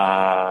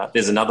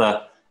there's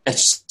another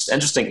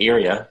interesting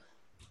area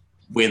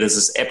where there's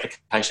this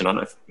application. I don't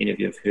know if any of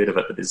you have heard of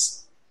it, but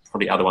there's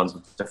probably other ones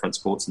with different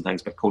sports and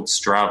things, but called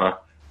Strava.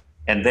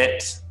 And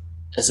that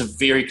is a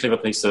very clever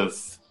piece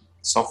of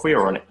software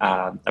or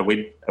a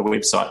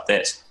website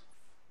that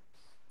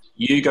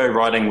you go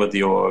riding with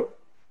your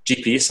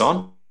GPS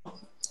on,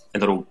 a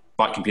little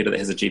bike computer that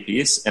has a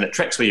GPS, and it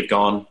tracks where you've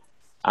gone.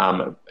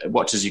 It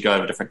watches you go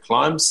over different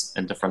climbs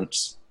and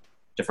different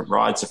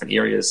rides, different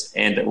areas,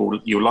 and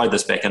you'll load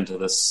this back into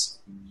this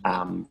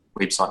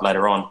website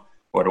later on,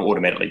 or it'll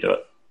automatically do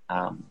it.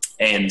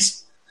 And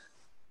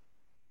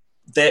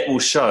that will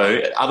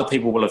show other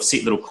people will have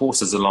set little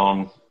courses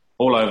along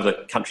all over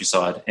the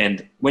countryside,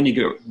 and when you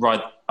go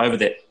ride over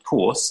that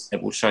course,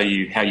 it will show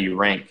you how you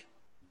rank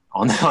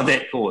on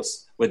that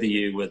course, whether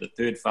you were the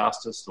third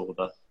fastest or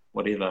the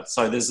whatever.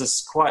 So there's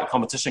this quiet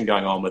competition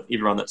going on with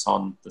everyone that's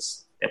on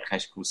this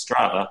application called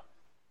Strava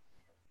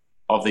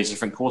of these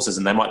different courses,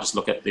 and they might just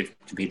look at they've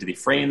compared to their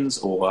friends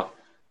or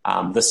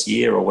this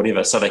year or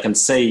whatever, so they can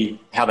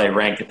see how they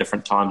rank at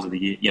different times of the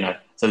year.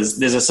 So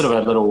there's a sort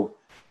of a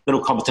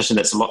little competition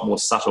that's a lot more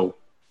subtle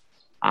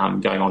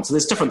going on. So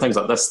there's different things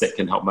like this that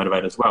can help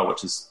motivate as well,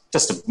 which is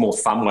just a more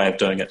fun way of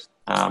doing it.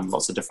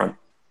 Lots of different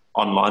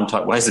online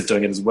type ways of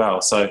doing it as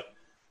well. So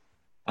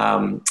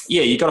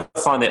you got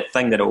to find that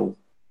thing that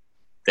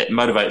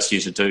motivates you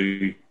to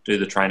do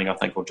the training, I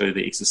think, or do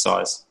the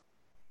exercise.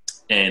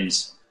 And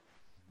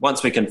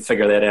once we can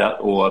figure that out,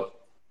 or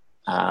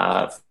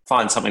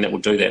find something that will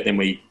do that, then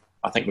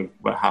I think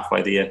we're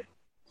halfway there.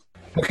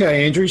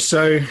 Okay, Andrew.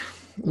 So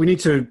we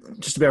need to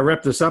just about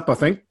wrap this up, I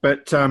think.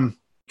 But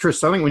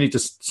Chris, I think we need to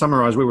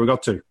summarise where we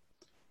got to.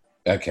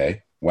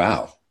 Okay.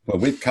 Wow. Well,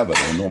 we've covered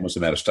an enormous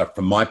amount of stuff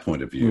from my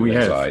point of view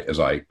as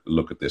I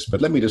look at this. But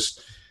let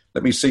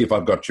me see if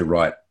I've got you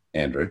right,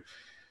 Andrew.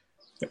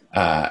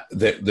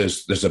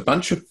 There's a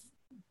bunch of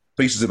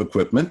pieces of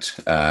equipment,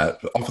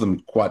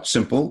 often quite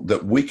simple,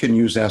 that we can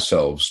use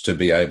ourselves to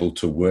be able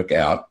to work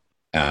out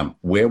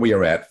where we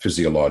are at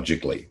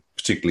physiologically,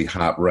 particularly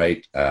heart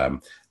rate,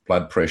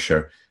 blood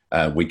pressure.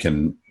 We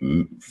can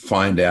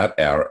find out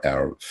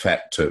our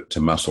fat to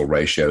muscle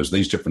ratios.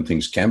 These different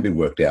things can be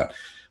worked out.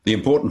 The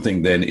important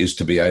thing then is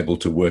to be able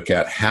to work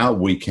out how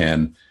we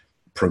can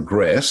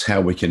progress,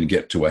 how we can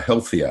get to a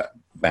healthier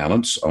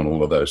balance on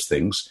all of those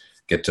things,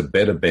 get to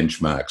better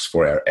benchmarks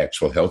for our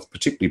actual health,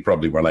 particularly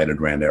probably related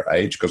around our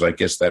age, because I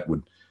guess that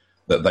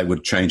they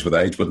would change with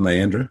age, wouldn't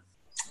they, Andrew?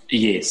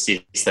 Yes,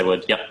 they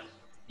would. Yep.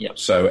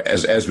 So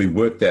as we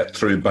work that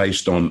through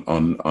based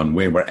on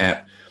where we're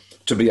at,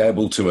 to be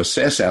able to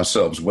assess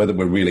ourselves whether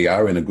we really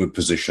are in a good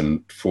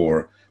position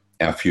for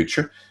our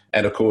future.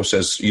 And of course,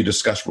 as you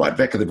discussed right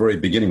back at the very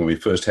beginning when we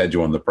first had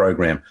you on the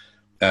program,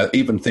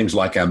 even things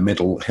like our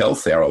mental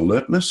health, our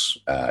alertness,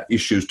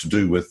 issues to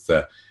do with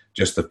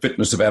just the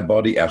fitness of our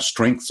body, our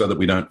strength, so that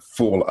we don't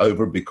fall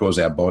over because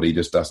our body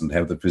just doesn't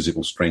have the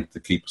physical strength to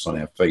keep us on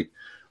our feet.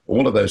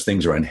 All of those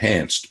things are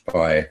enhanced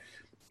by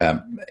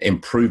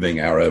improving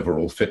our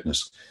overall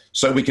fitness.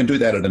 So we can do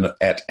that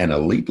at an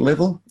elite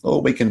level,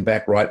 or we can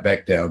back right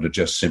back down to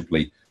just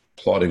simply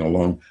plodding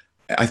along.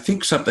 I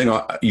think something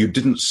you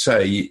didn't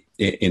say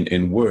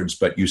in words,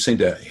 but you seemed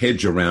to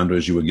hedge around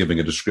as you were giving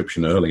a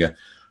description earlier.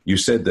 You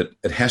said that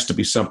it has to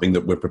be something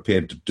that we're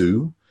prepared to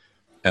do.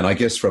 And I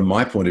guess from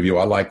my point of view,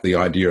 I like the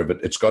idea of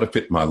it's got to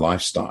fit my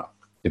lifestyle.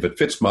 If it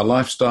fits my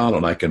lifestyle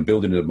and I can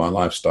build it into my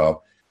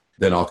lifestyle,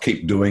 then I'll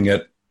keep doing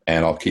it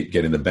and I'll keep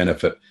getting the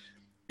benefit.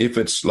 If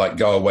it's like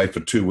go away for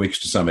 2 weeks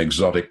to some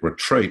exotic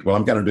retreat, well,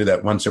 I'm going to do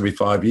that once every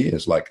 5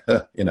 years. Like,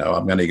 I'm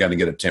only going to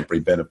get a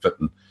temporary benefit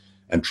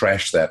and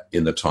trash that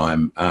in the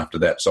time after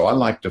that. So I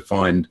like to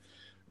find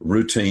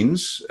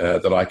routines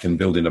that I can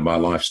build into my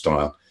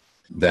lifestyle.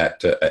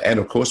 And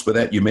of course, with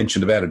that, you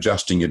mentioned about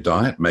adjusting your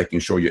diet,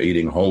 making sure you're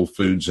eating whole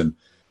foods and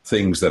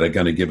things that are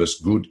going to give us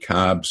good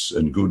carbs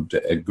and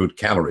good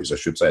calories, I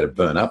should say, to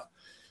burn up,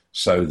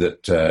 so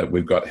that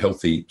we've got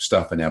healthy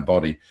stuff in our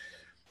body.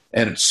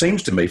 And it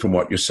seems to me from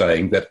what you're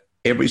saying that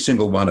every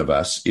single one of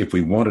us, if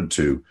we wanted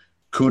to,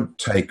 could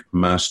take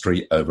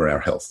mastery over our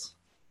health.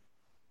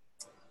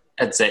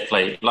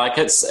 Exactly. Like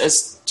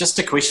it's just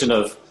a question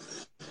of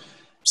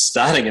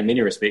starting in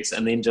many respects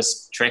and then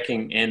just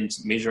tracking and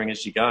measuring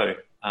as you go.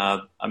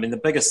 The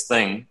biggest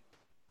thing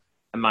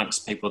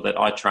amongst people that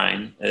I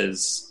train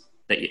is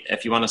that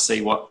if you want to see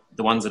what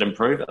the ones that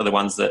improve are the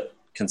ones that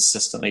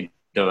consistently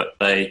do it.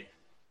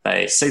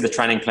 They see the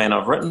training plan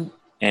I've written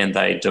and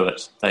they do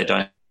it. They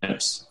don't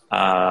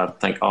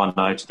think, oh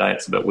no, today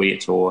it's a bit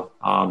wet, or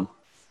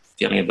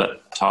feeling a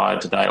bit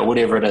tired today, or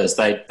whatever it is.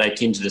 They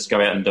tend to just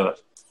go out and do it.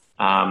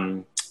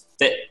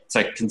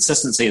 So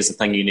consistency is the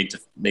thing you need to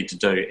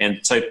do, and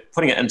so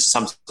putting it into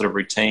some sort of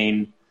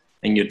routine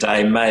in your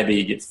day. Maybe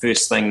you get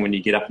first thing when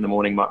you get up in the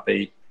morning might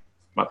be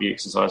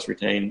exercise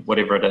routine,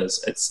 whatever it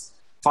is. It's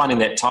finding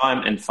that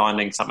time and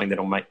finding something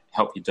that'll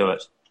help you do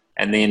it,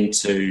 and then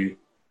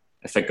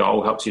if a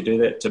goal helps you do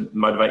that, to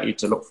motivate you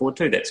to look forward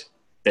to that.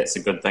 That's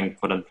a good thing to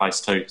put in place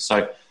too.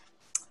 So,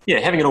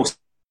 having it all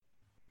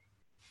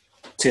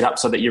set up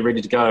so that you're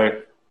ready to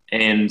go,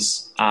 and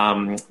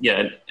an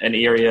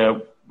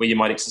area where you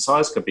might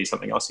exercise could be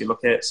something else you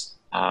look at.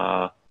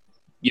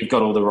 You've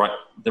got all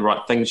the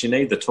right things you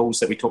need, the tools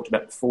that we talked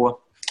about before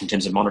in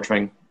terms of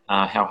monitoring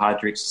how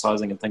hard you're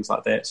exercising and things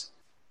like that.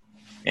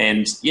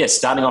 And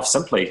starting off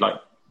simply, like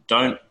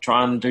don't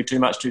try and do too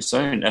much too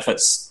soon. If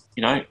it's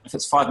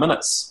 5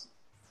 minutes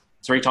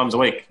 3 times a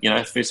week,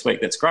 first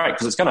week, that's great,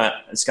 because it's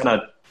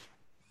gonna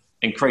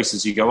increase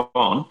as you go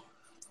on,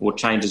 or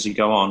change as you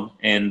go on.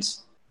 And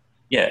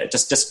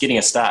just getting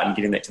a start and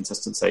getting that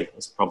consistency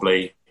is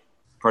probably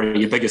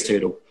your biggest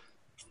hurdle.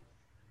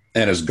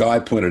 And as Guy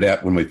pointed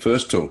out when we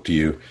first talked to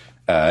you,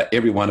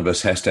 every one of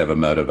us has to have a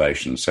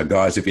motivation. So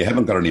guys, if you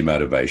haven't got any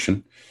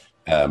motivation,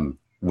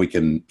 we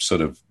can sort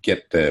of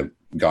get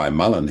Guy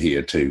Mullen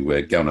here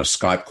to go on a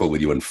Skype call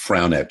with you and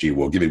frown at you,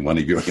 or give him one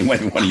of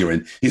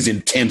his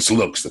intense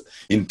looks that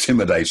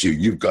intimidates you.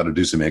 You've got to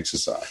do some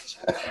exercise.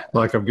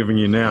 Like I'm giving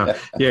you now.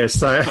 Yeah.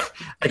 So,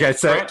 okay.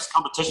 So perhaps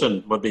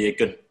competition would be a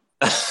good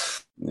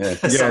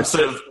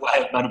sort of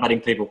way of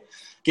motivating people.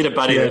 Get a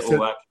buddy that will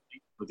work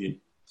with you.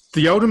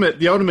 The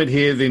ultimate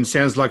here then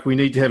sounds like we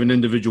need to have an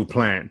individual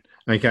plan.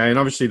 Okay. And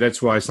obviously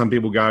that's why some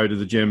people go to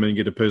the gym and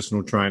get a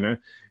personal trainer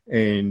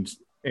and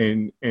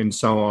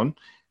so on.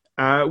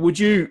 Would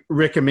you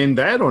recommend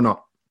that or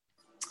not?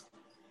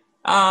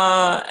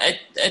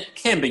 It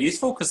can be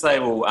useful, because they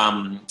will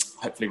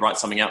hopefully write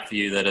something out for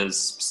you that is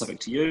specific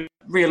to you.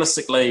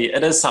 Realistically,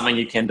 it is something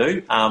you can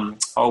do.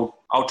 I'll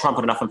try and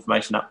put enough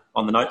information up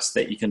on the notes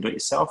that you can do it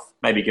yourself,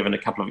 maybe given a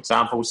couple of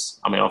examples.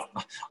 I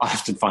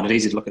often find it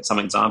easy to look at some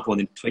example and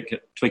then tweak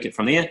it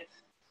from there.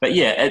 But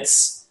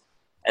it's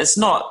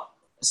not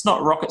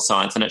rocket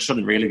science, and it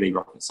shouldn't really be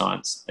rocket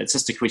science. It's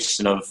just a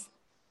question of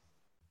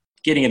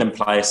getting it in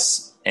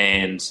place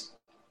and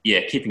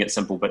keeping it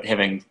simple, but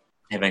having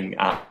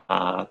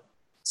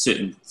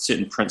certain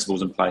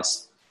principles in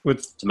place to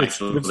make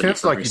sure. It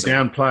sounds like you're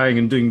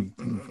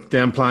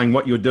downplaying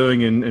what you're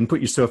doing and put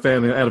yourself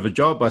out of a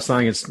job by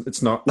saying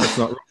it's not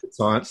rocket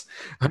science.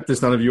 I hope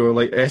there's none of your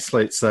elite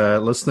athletes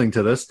listening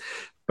to this.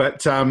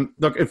 But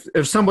look,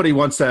 if somebody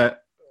wants a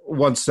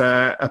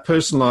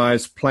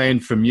personalised plan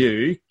from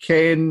you,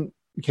 can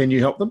you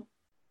help them?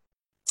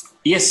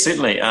 Yes,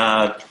 certainly.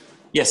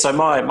 So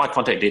my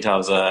contact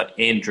details are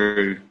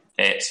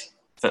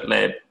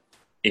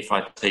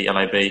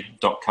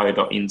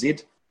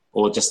andrew@fitlab.co.nz,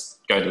 or just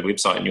go to the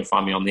website and you'll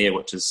find me on there,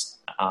 which is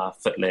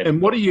FitLab.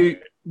 And what do you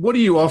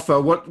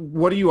offer?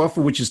 What do you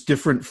offer which is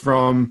different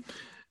from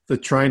the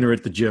trainer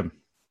at the gym?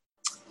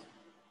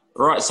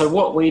 Right. So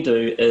what we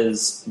do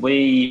is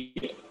we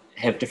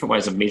have different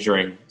ways of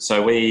measuring.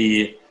 So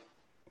we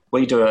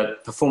do a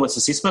performance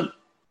assessment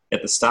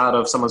at the start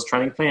of someone's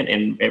training plan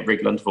and at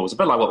regular intervals, a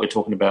bit like what we're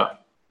talking about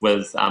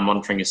with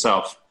monitoring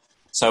yourself.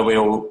 So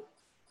we'll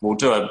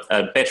do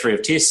a battery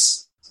of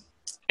tests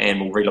and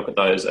we'll relook at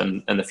those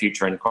in the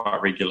future and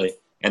quite regularly.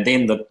 And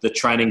then the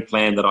training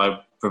plan that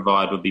I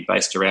provide would be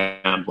based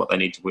around what they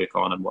need to work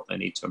on and what they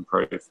need to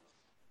improve.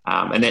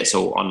 And that's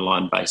all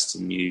online based,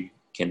 and you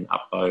can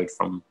upload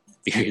from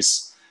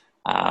various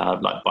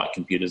like bike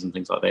computers and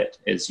things like that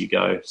as you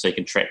go, so you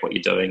can track what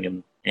you're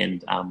doing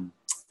and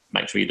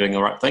make sure you're doing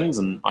the right things.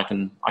 And I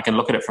can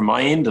look at it from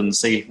my end and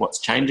see what's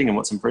changing and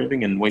what's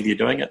improving and whether you're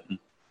doing it. And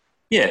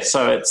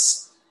so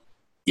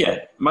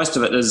most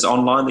of it is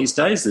online these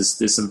days.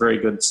 There's some very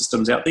good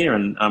systems out there,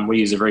 and we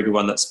use a very good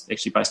one that's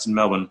actually based in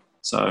Melbourne.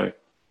 So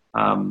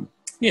a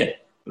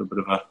little bit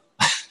of a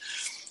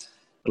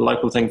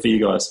local thing for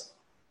you guys.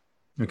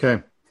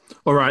 Okay.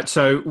 All right.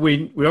 So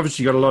we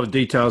obviously got a lot of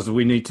details that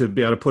we need to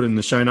be able to put in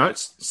the show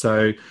notes.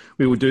 So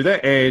we will do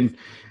that. And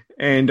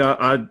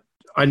I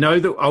know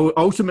that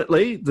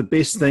ultimately the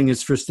best thing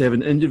is for us to have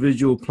an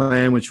individual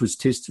plan, which was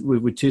tested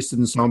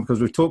and so on,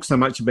 because we've talked so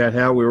much about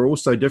how we're all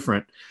so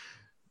different.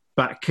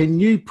 But can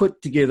you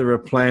put together a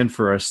plan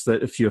for us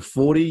that if you're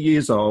 40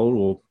 years old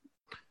or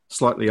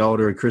slightly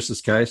older in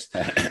Chris's case,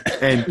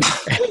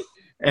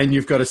 and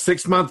you've got a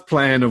 6-month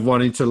plan of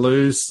wanting to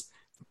lose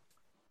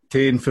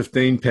 10,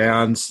 15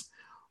 pounds,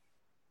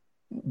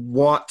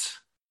 what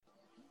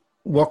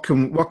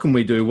can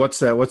we do?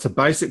 What's a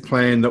basic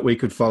plan that we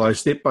could follow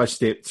step by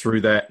step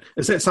through that?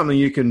 Is that something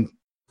you can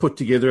put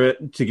together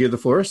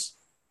for us?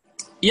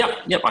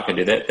 Yep, I could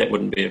do that. That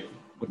wouldn't be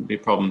a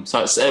problem.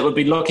 So it would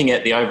be looking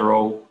at the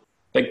overall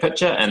big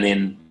picture and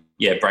then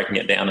breaking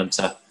it down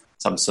into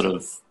some sort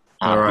of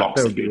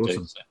blocks that you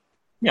do. So,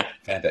 yeah,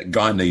 fantastic.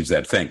 Guy needs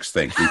that. Thanks.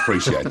 We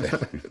appreciate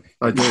that.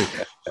 I do.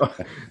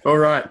 All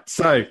right.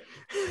 So,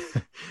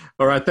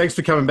 all right. Thanks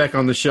for coming back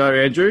on the show,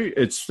 Andrew.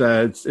 It's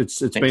been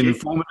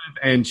informative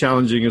and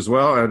challenging as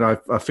well, and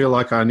I feel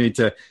like I need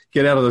to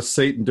get out of the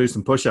seat and do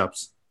some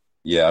push-ups.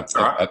 Yeah,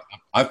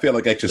 I feel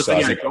like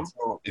exercising.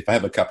 If I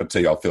have a cup of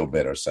tea, I'll feel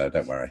better. So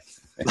don't worry.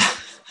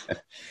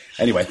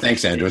 Anyway,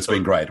 thanks, Andrew. It's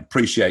been great.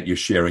 Appreciate you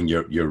sharing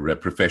your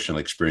professional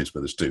experience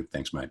with us too.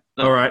 Thanks, mate.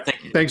 All right.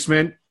 Thanks,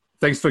 man.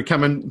 Thanks for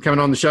coming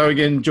on the show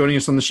again, joining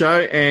us on the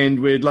show,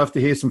 and we'd love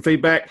to hear some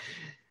feedback.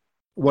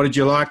 What did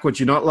you like? What did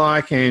you not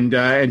like? And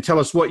tell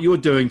us what you're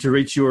doing to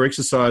reach your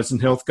exercise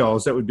and health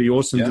goals. That would be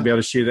awesome to be able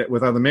to share that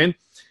with other men.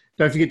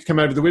 Don't forget to come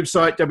over to the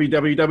website,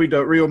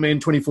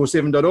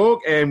 www.realmen247.org,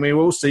 and we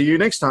will see you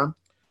next time.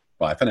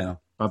 Bye for now.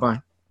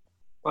 Bye-bye.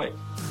 Bye.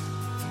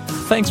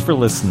 Thanks for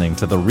listening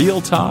to the Real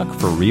Talk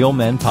for Real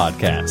Men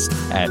podcast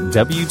at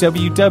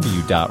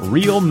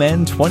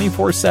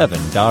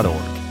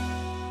www.realmen247.org.